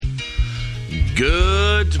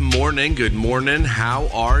Good morning. How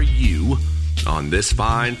are you on this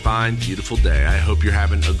fine, beautiful day? I hope you're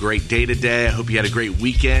having a great day today. I hope you had a great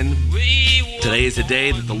weekend. Today is a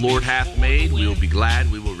day that the Lord hath made. We will be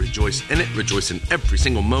glad. We will rejoice in it. Rejoice in every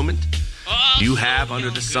single moment you have under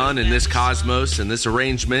the sun in this cosmos, in this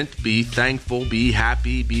arrangement. Be thankful, be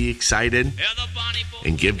happy, be excited,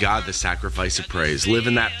 and give God the sacrifice of praise. Live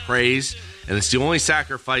in that praise, and it's the only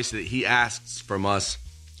sacrifice that He asks from us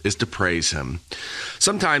is to praise Him.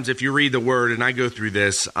 Sometimes if you read the Word, and I go through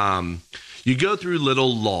this, you go through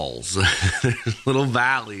little lulls, little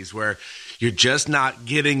valleys where you're just not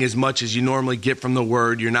getting as much as you normally get from the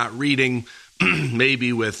Word. You're not reading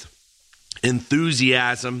maybe with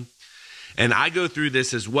enthusiasm. And I go through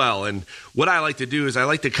this as well. And what I like to do is I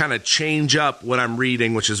like to kind of change up what I'm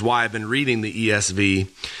reading, which is why I've been reading the ESV,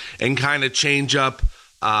 and kind of change up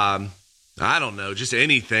just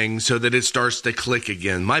anything so that it starts to click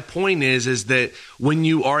again. My point is that when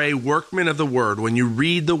you are a workman of the Word, when you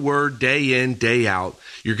read the Word day in, day out,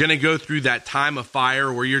 you're going to go through that time of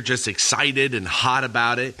fire where you're just excited and hot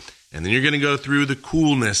about it. And then you're going to go through the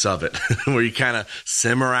coolness of it where you kind of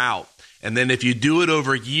simmer out. And then if you do it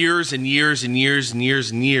over years and years and years and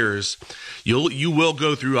years and years, you will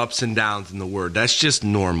go through ups and downs in the Word. That's just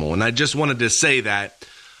normal. And I just wanted to say that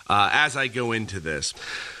as I go into this.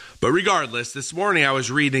 But regardless, this morning I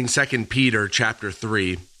was reading 2 Peter chapter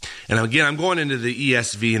 3. And again, I'm going into the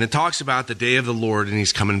ESV, and it talks about the day of the Lord, and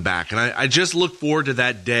He's coming back. And I just look forward to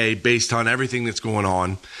that day based on everything that's going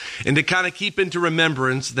on. And to kind of keep into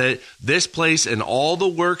remembrance that this place and all the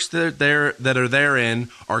works that are therein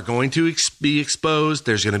are going to be exposed.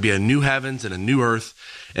 There's going to be a new heavens and a new earth.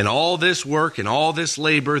 And all this work and all this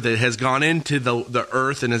labor that has gone into the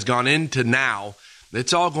earth and has gone into now,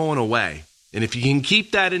 it's all going away. And if you can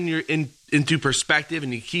keep that into perspective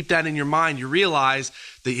and you keep that in your mind, you realize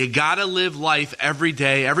that you got to live life every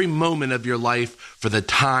day, every moment of your life for the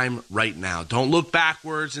time right now. Don't look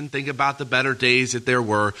backwards and think about the better days that there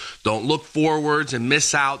were. Don't look forwards and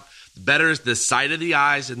miss out. Better is the sight of the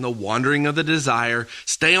eyes and the wandering of the desire.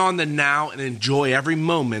 Stay on the now and enjoy every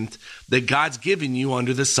moment that God's given you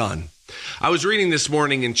under the sun. I was reading this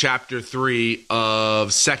morning in chapter 3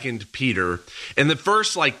 of 2 Peter, and the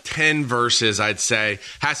first 10 verses, I'd say,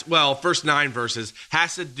 first 9 verses,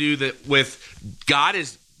 has to do with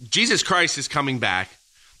Jesus Christ is coming back,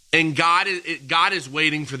 and God is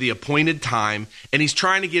waiting for the appointed time, and He's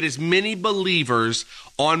trying to get as many believers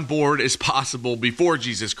on board as possible before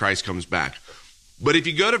Jesus Christ comes back. But if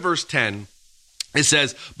you go to verse 10, it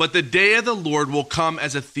says, "But the day of the Lord will come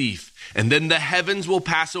as a thief, and then the heavens will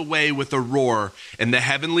pass away with a roar, and the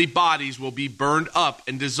heavenly bodies will be burned up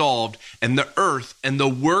and dissolved, and the earth and the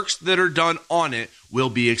works that are done on it will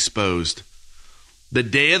be exposed." The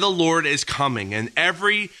day of the Lord is coming, and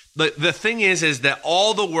the thing is that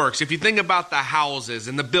all the works, if you think about the houses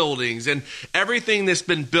and the buildings and everything that's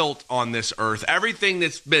been built on this earth, everything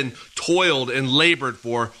that's been toiled and labored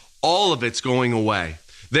for, all of it's going away.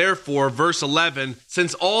 Therefore, verse 11,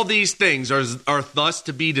 since all these things are thus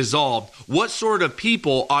to be dissolved, what sort of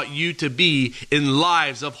people ought you to be in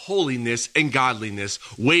lives of holiness and godliness,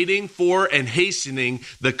 waiting for and hastening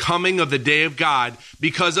the coming of the day of God,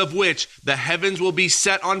 because of which the heavens will be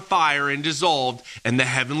set on fire and dissolved, and the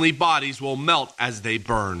heavenly bodies will melt as they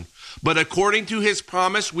burn. But according to His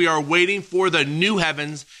promise, we are waiting for the new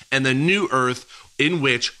heavens and the new earth, in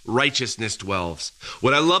which righteousness dwells.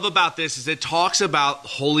 What I love about this is it talks about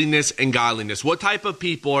holiness and godliness. What type of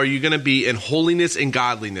people are you going to be in holiness and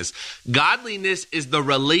godliness? Godliness is the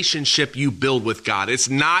relationship you build with God. It's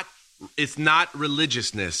not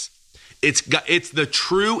religiousness. It's the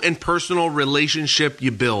true and personal relationship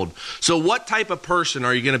you build. So what type of person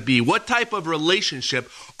are you going to be? What type of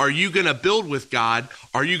relationship are you going to build with God?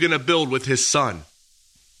 Are you going to build with His Son?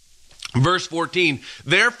 Verse 14,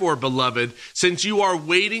 "Therefore, beloved, since you are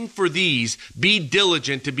waiting for these, be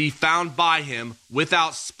diligent to be found by Him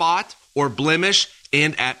without spot or blemish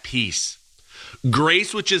and at peace."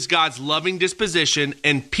 Grace, which is God's loving disposition,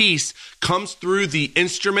 and peace comes through the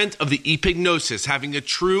instrument of the epignosis, having a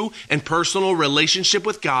true and personal relationship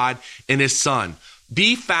with God and His Son.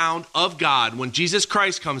 Be found of God when Jesus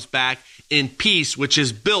Christ comes back in peace, which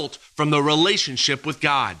is built from the relationship with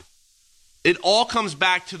God. It all comes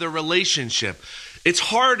back to the relationship. It's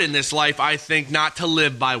hard in this life, I think, not to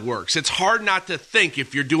live by works. It's hard not to think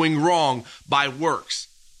if you're doing wrong by works,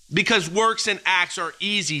 because works and acts are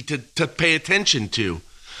easy to pay attention to.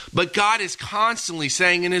 But God is constantly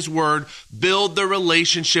saying in His Word, build the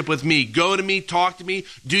relationship with me. Go to me, talk to me.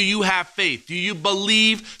 Do you have faith? Do you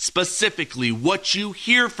believe specifically what you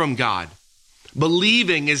hear from God?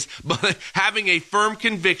 Believing is having a firm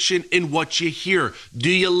conviction in what you hear. Do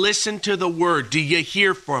you listen to the word? Do you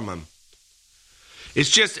hear from him? It's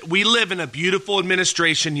just, we live in a beautiful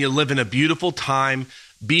administration. You live in a beautiful time.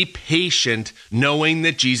 Be patient, knowing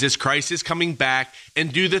that Jesus Christ is coming back,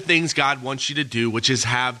 and do the things God wants you to do, which is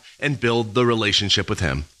have and build the relationship with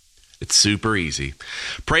him. It's super easy.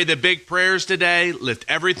 Pray the big prayers today. Lift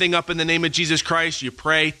everything up in the name of Jesus Christ. You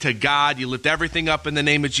pray to God. You lift everything up in the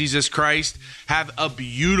name of Jesus Christ. Have a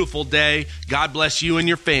beautiful day. God bless you and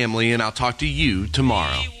your family, and I'll talk to you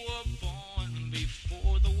tomorrow.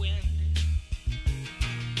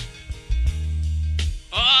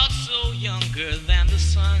 Also younger than the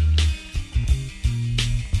sun.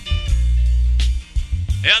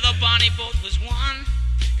 Yeah, the bonnie boat was one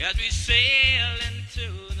as we sail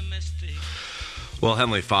into the mystic. Well,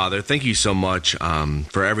 Heavenly Father, thank you so much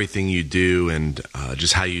for everything you do and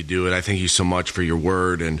just how you do it. I thank you so much for your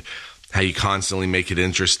word and how you constantly make it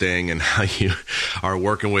interesting and how you are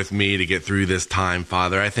working with me to get through this time,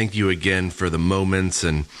 Father. I thank you again for the moments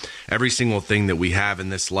and every single thing that we have in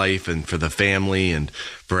this life and for the family and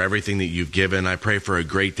for everything that you've given. I pray for a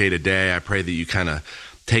great day today. I pray that you kind of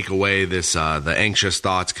take away this the anxious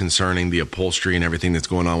thoughts concerning the upholstery and everything that's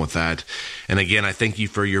going on with that. And again, I thank you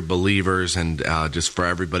for your believers and just for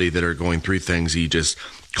everybody that are going through things. You just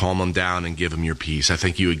calm them down and give them your peace. I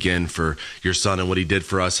thank you again for your son and what he did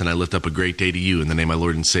for us, and I lift up a great day to you in the name of my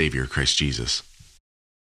Lord and Savior, Christ Jesus.